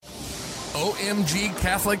OMG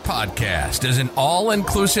Catholic Podcast is an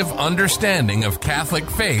all-inclusive understanding of Catholic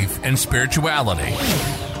faith and spirituality.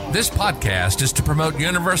 This podcast is to promote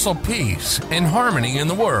universal peace and harmony in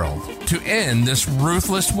the world, to end this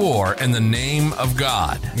ruthless war in the name of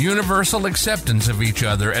God, universal acceptance of each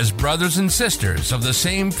other as brothers and sisters of the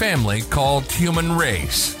same family called human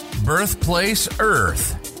race, birthplace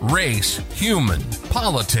Earth, race human,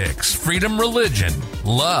 politics, freedom, religion,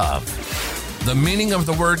 love. The meaning of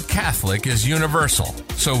the word Catholic is universal.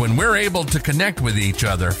 So when we're able to connect with each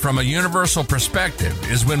other from a universal perspective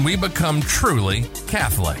is when we become truly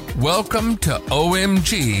Catholic. Welcome to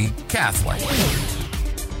OMG Catholic.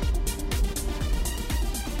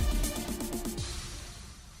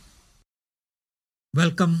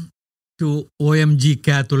 Welcome to OMG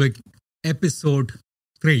Catholic episode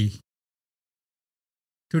 3.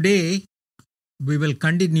 Today we will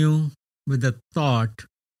continue with the thought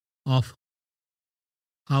of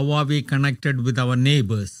how are we connected with our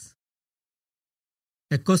neighbors?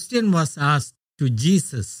 A question was asked to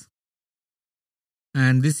Jesus,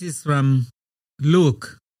 and this is from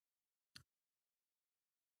Luke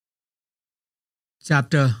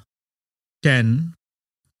chapter 10,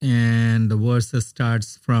 and the verses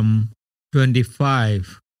starts from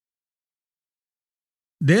 25.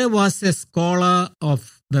 There was a scholar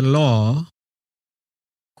of the law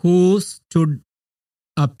who stood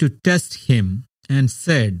up to test him and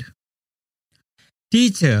said,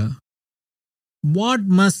 "Teacher, what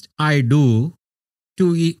must I do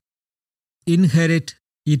to inherit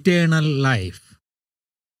eternal life?"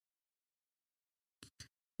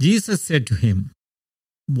 Jesus said to him,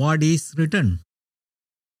 "What is written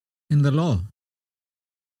in the law?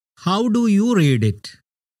 How do you read it?"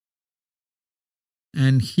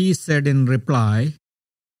 And he said in reply,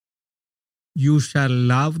 "You shall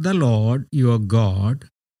love the Lord your God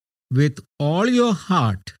with all your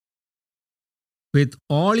heart, with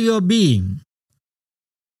all your being,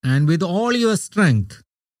 and with all your strength,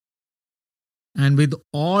 and with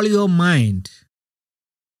all your mind,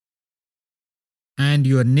 and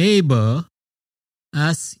your neighbor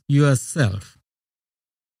as yourself."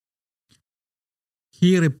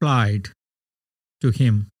 He replied to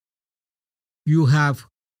him, "You have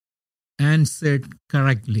answered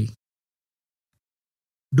correctly.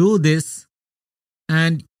 Do this,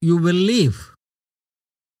 and you will live."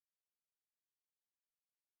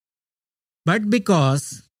 But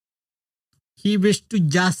because he wished to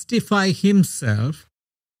justify himself,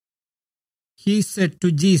 he said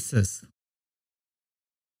to Jesus,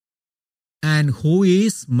 "And who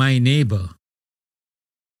is my neighbor?"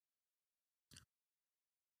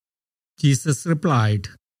 Jesus replied,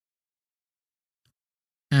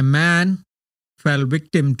 "A man fell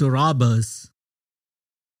victim to robbers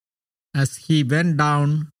as he went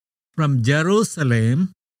down from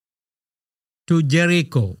Jerusalem to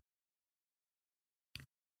Jericho.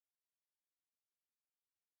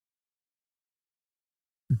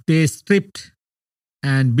 They stripped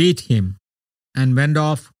and beat him and went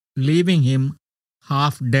off, leaving him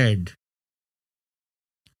half dead.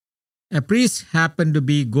 A priest happened to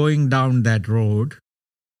be going down that road,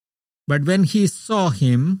 but when he saw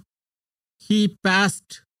him, he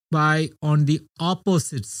passed by on the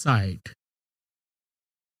opposite side.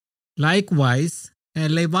 Likewise, a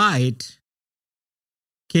Levite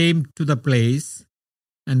came to the place,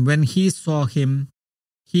 and when he saw him,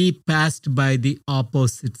 he passed by the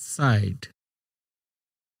opposite side.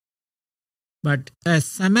 But a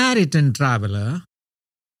Samaritan traveler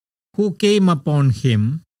who came upon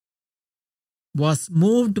him was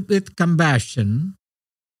moved with compassion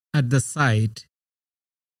at the sight.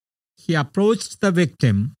 He approached the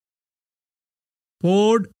victim,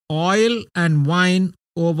 poured oil and wine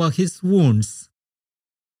over his wounds,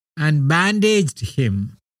 and bandaged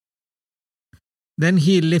him. Then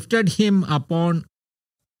he lifted him upon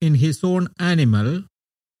in his own animal,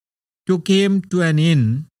 took him to an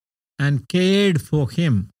inn, and cared for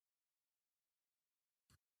him.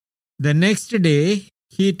 The next day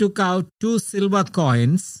he took out 2 silver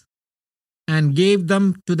coins and gave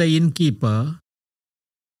them to the innkeeper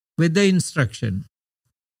with the instruction,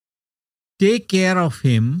 "Take care of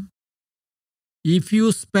him. If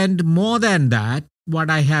you spend more than that, what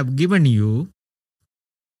I have given you,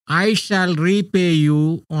 I shall repay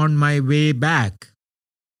you on my way back."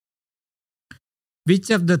 Which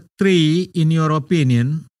of the 3, in your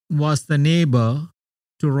opinion, was the neighbor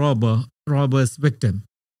to robber's victim?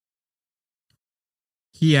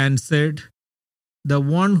 He answered, "The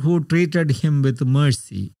one who treated him with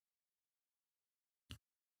mercy."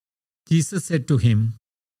 Jesus said to him,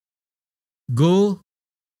 "Go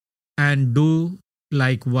and do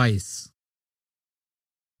likewise."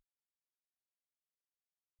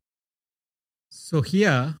 So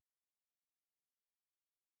here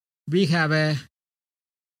we have a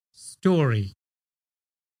story.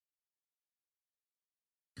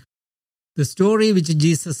 The story which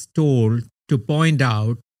Jesus told to point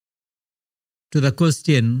out to the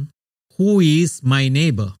question, who is my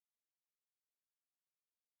neighbor?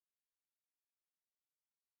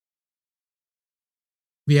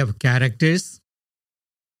 We have characters.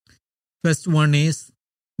 First one is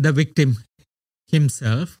the victim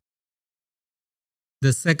himself.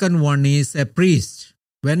 The second one is a priest.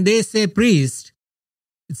 When they say priest,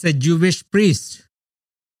 it's a Jewish priest.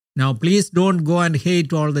 Now, please don't go and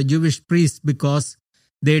hate all the Jewish priests because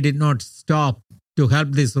they did not stop to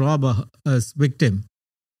help this robber's victim.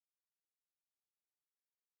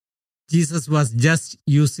 Jesus was just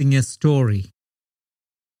using a story.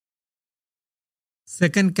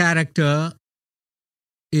 Second character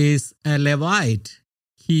is a Levite.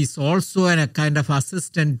 He is also a kind of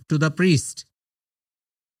assistant to the priest.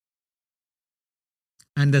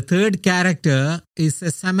 And the third character is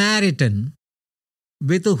a Samaritan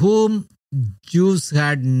with whom Jews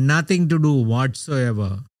had nothing to do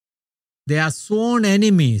whatsoever. They are sworn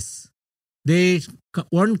enemies.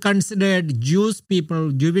 One considered Jewish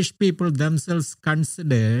people themselves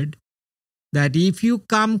considered that if you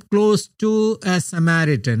come close to a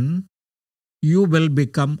Samaritan, you will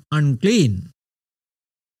become unclean.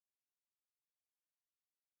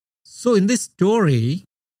 So in this story,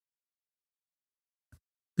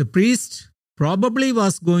 the priest probably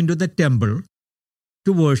was going to the temple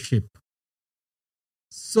to worship.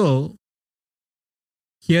 So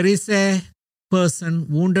here is a person,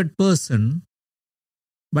 wounded person,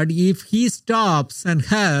 but if he stops and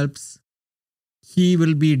helps, he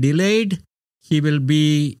will be delayed, he will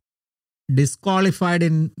be disqualified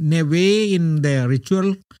in a way in the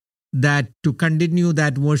ritual that to continue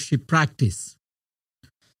that worship practice.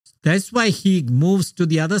 That's why he moves to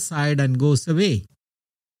the other side and goes away.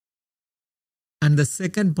 And the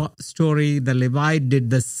second story, the Levite did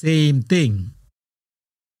the same thing.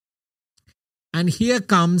 And here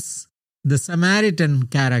comes the Samaritan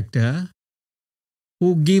character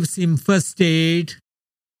who gives him first aid,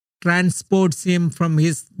 transports him from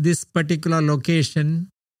this particular location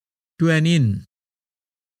to an inn.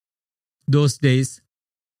 Those days,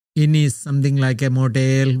 inn is something like a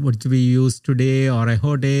motel, which we use today, or a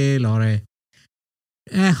hotel, or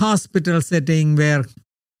a hospital setting where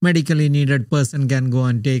medically needed person can go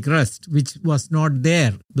and take rest, which was not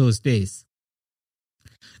there those days.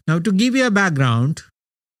 Now, to give you a background,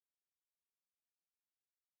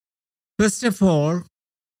 first of all,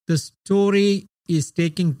 the story is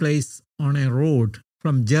taking place on a road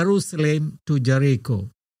from Jerusalem to Jericho.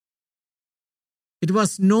 It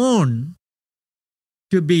was known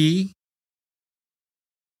to be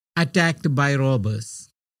attacked by robbers.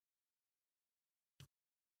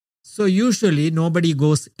 So usually nobody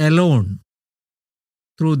goes alone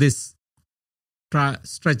through this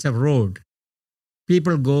stretch of road.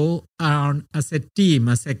 People go on as a team,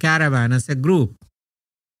 as a caravan, as a group.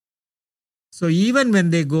 So even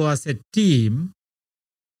when they go as a team,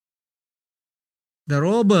 the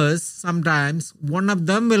robbers, sometimes one of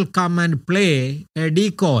them will come and play a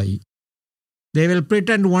decoy. They will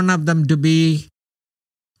pretend one of them to be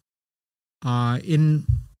in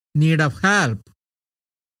need of help.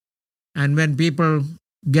 And when people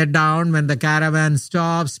get down, when the caravan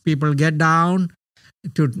stops, people get down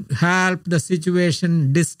to help the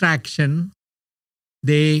situation, distraction,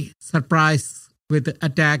 they surprise with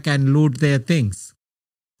attack and loot their things,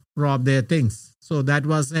 rob their things. So that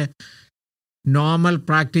was a normal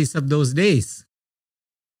practice of those days.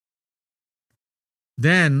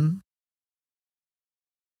 Then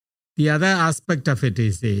the other aspect of it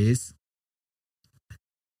is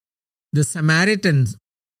the Samaritans.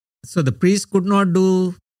 So the priest could not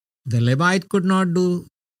do, the Levite could not do.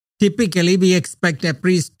 Typically, we expect a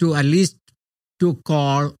priest to at least to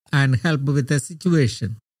call and help with the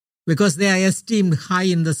situation because they are esteemed high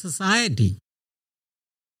in the society.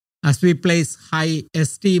 As we place high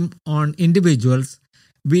esteem on individuals,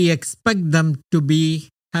 we expect them to be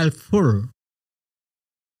helpful.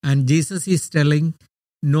 And Jesus is telling,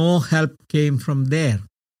 no help came from there.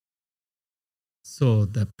 So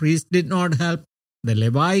the priest did not help. The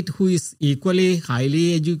Levite, who is equally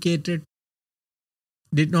highly educated,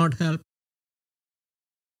 did not help.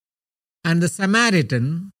 And the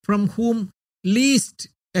Samaritan, from whom least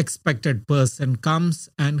expected person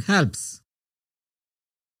comes and helps.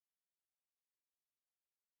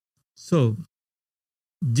 So,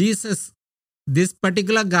 Jesus, this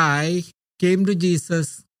particular guy came to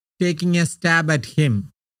Jesus taking a stab at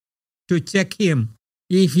him to check him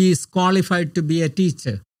if he is qualified to be a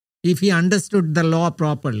teacher. if he understood the law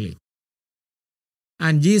properly.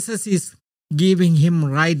 And Jesus is giving him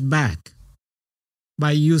right back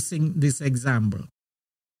by using this example.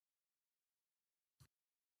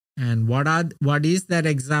 And what is that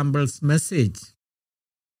example's message?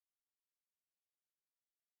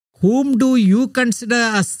 Whom do you consider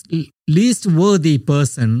as least worthy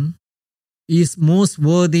person is most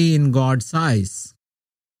worthy in God's eyes?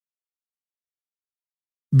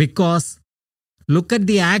 Because look at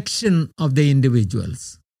the action of the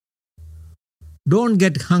individuals. Don't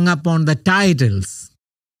get hung up on the titles.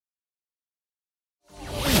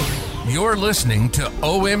 You're listening to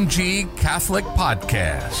OMG Catholic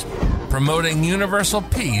Podcast, promoting universal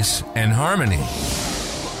peace and harmony.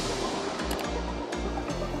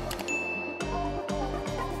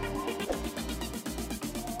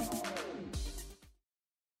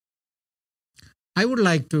 I would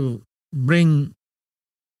like to bring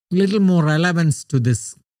a little more relevance to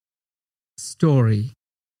this story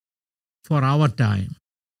for our time.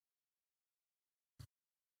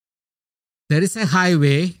 There is a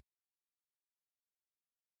highway.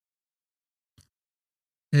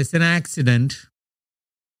 There's an accident.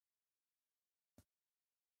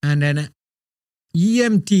 And an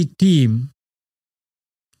EMT team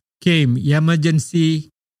came, emergency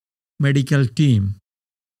medical team.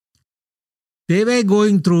 They were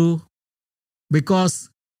going through because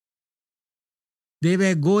they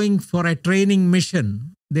were going for a training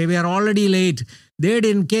mission. They were already late. They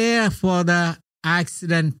didn't care for the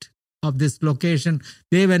accident of this location.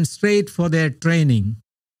 They went straight for their training.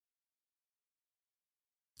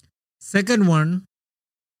 Second one,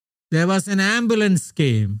 there was an ambulance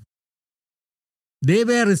came. They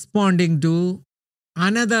were responding to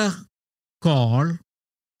another call.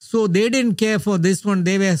 So they didn't care for this one.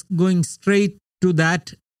 They were going straight to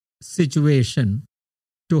that situation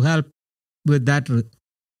to help with that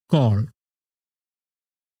call.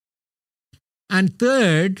 And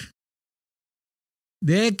third,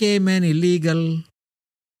 there came an illegal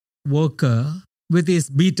worker with his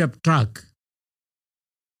beat-up truck.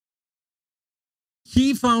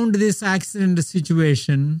 He found this accident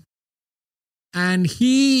situation and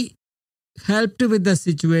he helped with the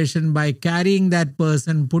situation by carrying that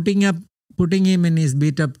person, putting him in his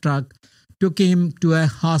beat-up truck, took him to a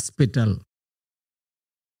hospital.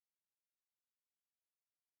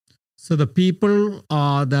 So the people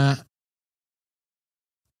or the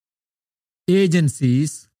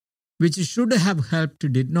agencies which should have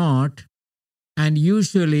helped did not, and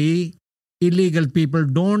usually illegal people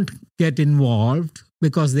don't get involved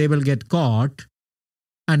because they will get caught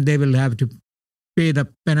and they will have to pay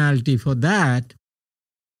the penalty for that.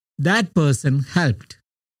 That person helped.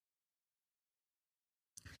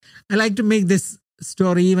 I like to make this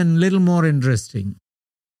story even a little more interesting.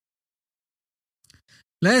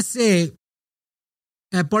 Let's say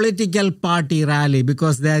a political party rally,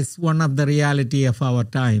 because that's one of the reality of our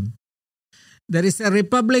time. There is a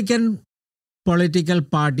Republican political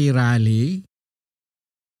party rally,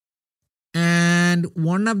 and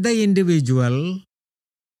one of the individual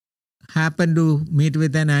happened to meet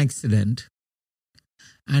with an accident,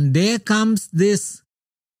 and there comes this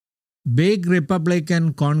big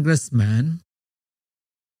Republican congressman.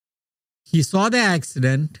 He saw the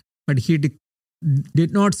accident, but he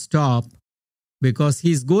did not stop because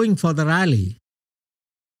he's going for the rally.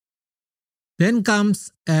 Then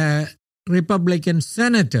comes a Republican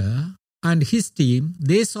senator and his team.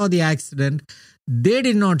 They saw the accident. They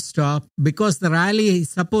did not stop because the rally is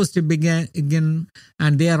supposed to begin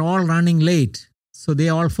and they are all running late. So they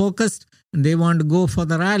all focused and they want to go for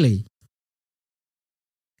the rally.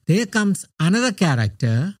 There comes another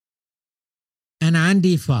character, an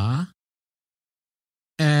Antifa,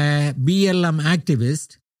 a BLM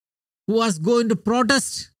activist, who was going to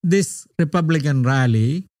protest this Republican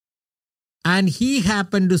rally, and he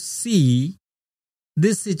happened to see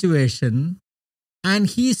this situation, and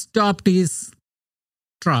he stopped his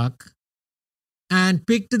truck and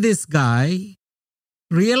picked this guy,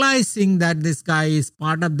 realizing that this guy is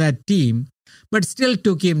part of that team, but still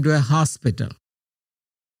took him to a hospital.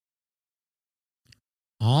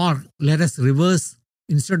 Or let us reverse,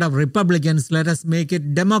 instead of Republicans, let us make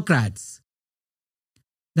it Democrats.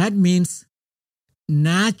 That means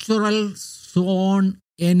natural sworn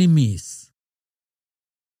enemies.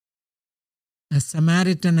 A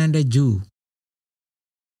Samaritan and a Jew.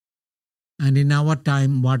 And in our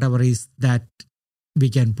time, whatever is that we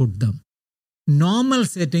can put them. Normal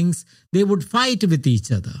settings, they would fight with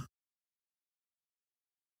each other.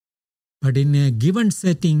 But in a given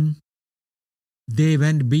setting, they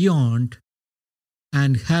went beyond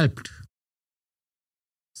and helped.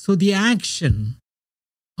 So the action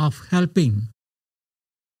of helping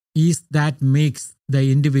is that makes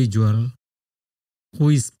the individual who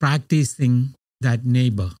is practicing that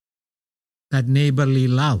neighborly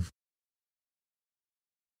love.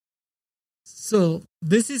 So,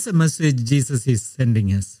 this is a message Jesus is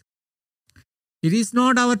sending us. It is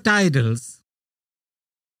not our titles.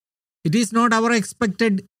 It is not our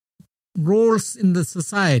expected roles in the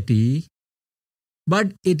society,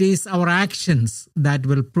 but it is our actions that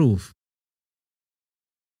will prove.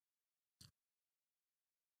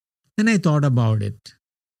 Then I thought about it.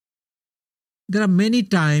 There are many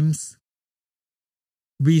times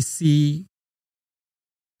we see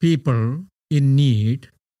people in need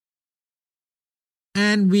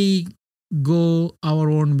and we go our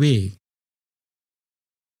own way.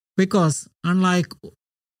 Because unlike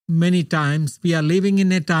many times, we are living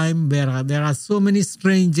in a time where there are so many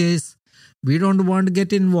strangers, we don't want to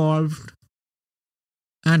get involved.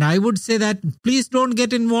 And I would say that please don't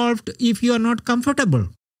get involved if you are not comfortable.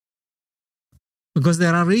 Because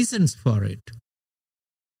there are reasons for it.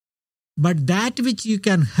 But that which you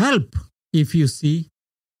can help, if you see,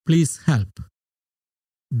 please help.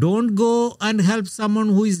 Don't go and help someone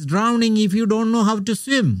who is drowning if you don't know how to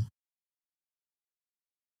swim.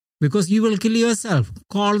 Because you will kill yourself.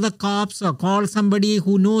 Call the cops or call somebody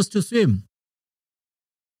who knows to swim.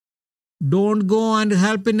 Don't go and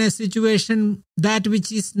help in a situation that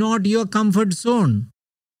which is not your comfort zone.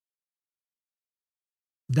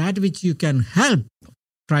 That which you can help,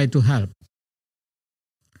 try to help.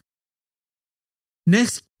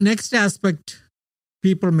 Next aspect,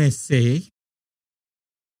 people may say,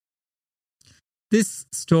 this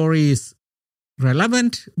story is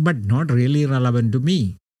relevant, but not really relevant to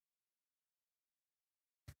me.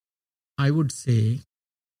 I would say,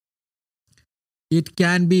 it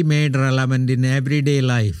can be made relevant in everyday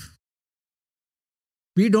life.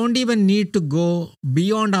 We don't even need to go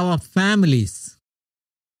beyond our families.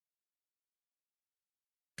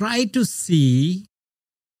 Try to see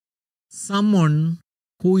someone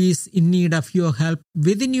who is in need of your help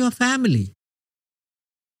within your family.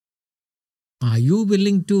 Are you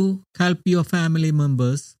willing to help your family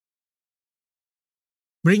members?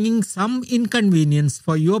 Bringing some inconvenience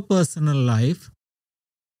for your personal life?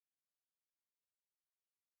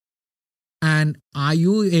 And are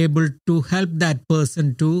you able to help that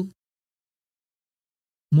person to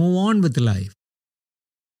move on with life?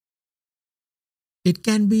 It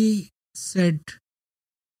can be said,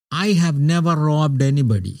 I have never robbed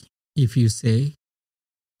anybody. If you say,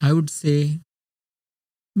 I would say,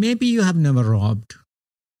 maybe you have never robbed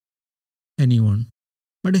anyone.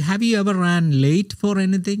 But have you ever ran late for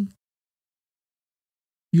anything?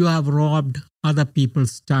 You have robbed other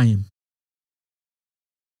people's time.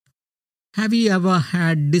 Have you ever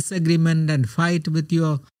had disagreement and fight with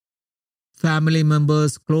your family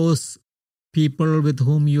members, close people with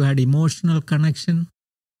whom you had emotional connection?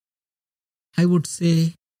 I would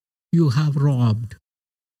say you have robbed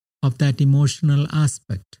of that emotional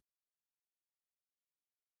aspect.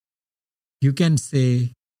 You can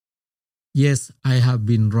say, yes, I have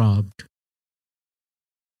been robbed,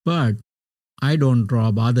 but I don't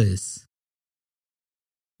rob others.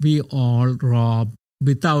 We all rob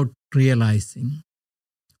without realizing.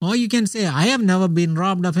 Or you can say, I have never been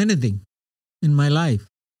robbed of anything in my life.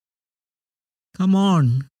 Come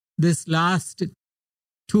on, this last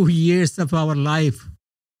 2 years of our life,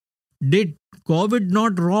 did COVID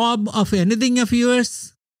not rob of anything of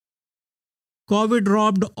yours? COVID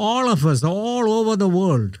robbed all of us, all over the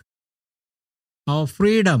world. Our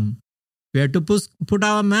freedom. We had to put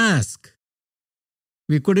our mask.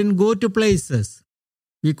 We couldn't go to places.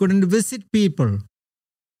 We couldn't visit people.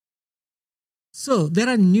 So there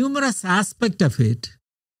are numerous aspects of it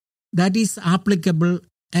that is applicable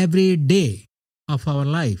every day of our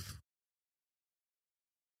life.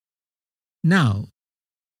 Now,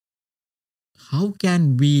 how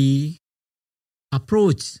can we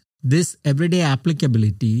approach this everyday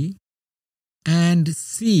applicability and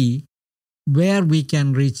see where we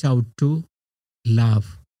can reach out to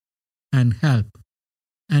love and help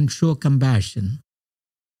and show compassion?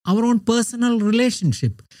 Our own personal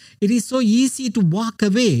relationship. It is so easy to walk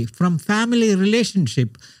away from family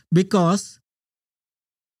relationship because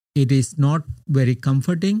it is not very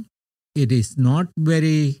comforting. It is not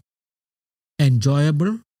very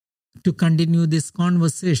enjoyable to continue this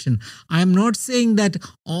conversation. I am not saying that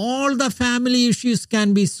all the family issues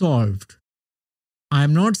can be solved. I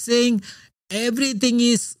am not saying everything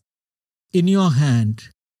is in your hand.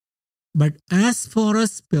 But as far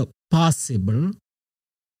as possible,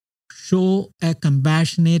 show a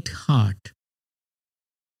compassionate heart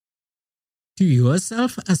to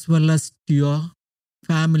yourself as well as to your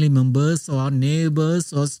family members or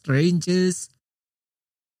neighbors or strangers.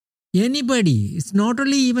 Anybody. It's not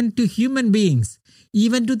only even to human beings,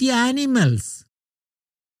 even to the animals.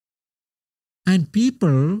 And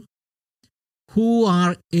people who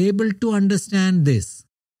are able to understand this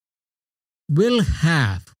will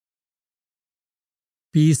have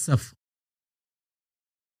peace of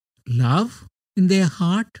love in their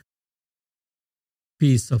heart,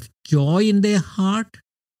 peace of joy in their heart,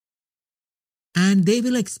 and they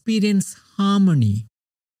will experience harmony.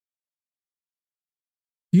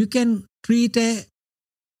 You can treat a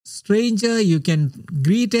stranger, you can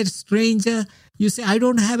greet a stranger. You say, I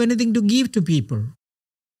don't have anything to give to people.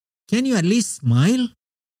 Can you at least smile?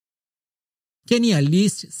 Can you at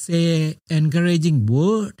least say an encouraging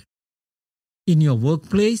word in your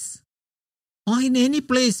workplace or in any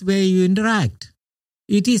place where you interact?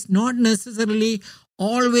 It is not necessarily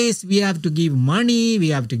always we have to give money, we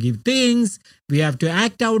have to give things, we have to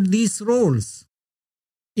act out these roles.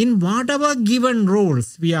 In whatever given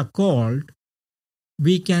roles we are called,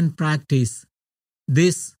 we can practice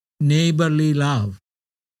this neighborly love.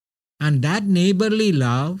 And that neighborly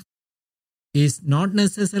love is not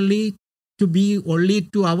necessarily to be only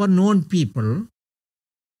to our known people,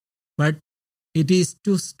 but it is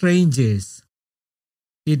to strangers.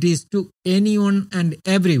 It is to anyone and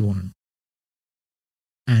everyone.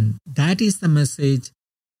 And that is the message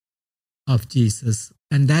of Jesus.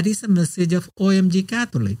 And that is the message of OMG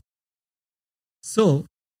Catholic. So,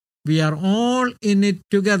 we are all in it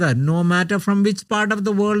together, no matter from which part of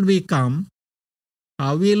the world we come,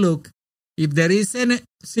 how we look. If there is a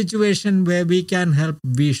situation where we can help,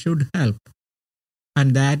 we should help.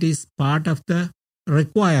 And that is part of the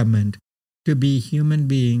requirement to be a human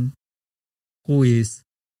being who is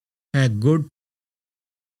a good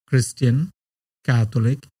Christian,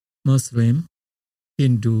 Catholic, Muslim,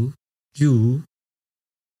 Hindu, Jew.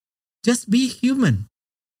 Just be human.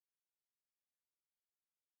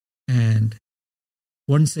 And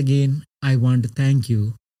once again, I want to thank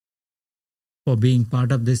you for being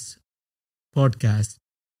part of this podcast.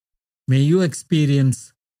 May you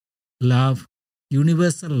experience love,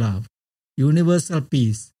 universal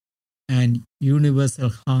peace, and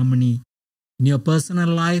universal harmony in your personal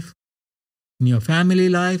life, in your family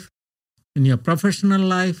life, in your professional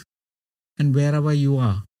life, and wherever you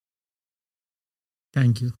are.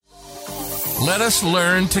 Thank you. Let us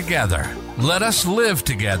learn together. Let us live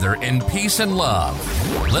together in peace and love.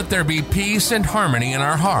 Let there be peace and harmony in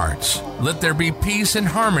our hearts. Let there be peace and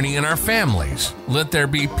harmony in our families. Let there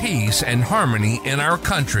be peace and harmony in our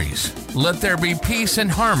countries. Let there be peace and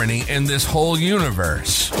harmony in this whole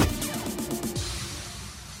universe.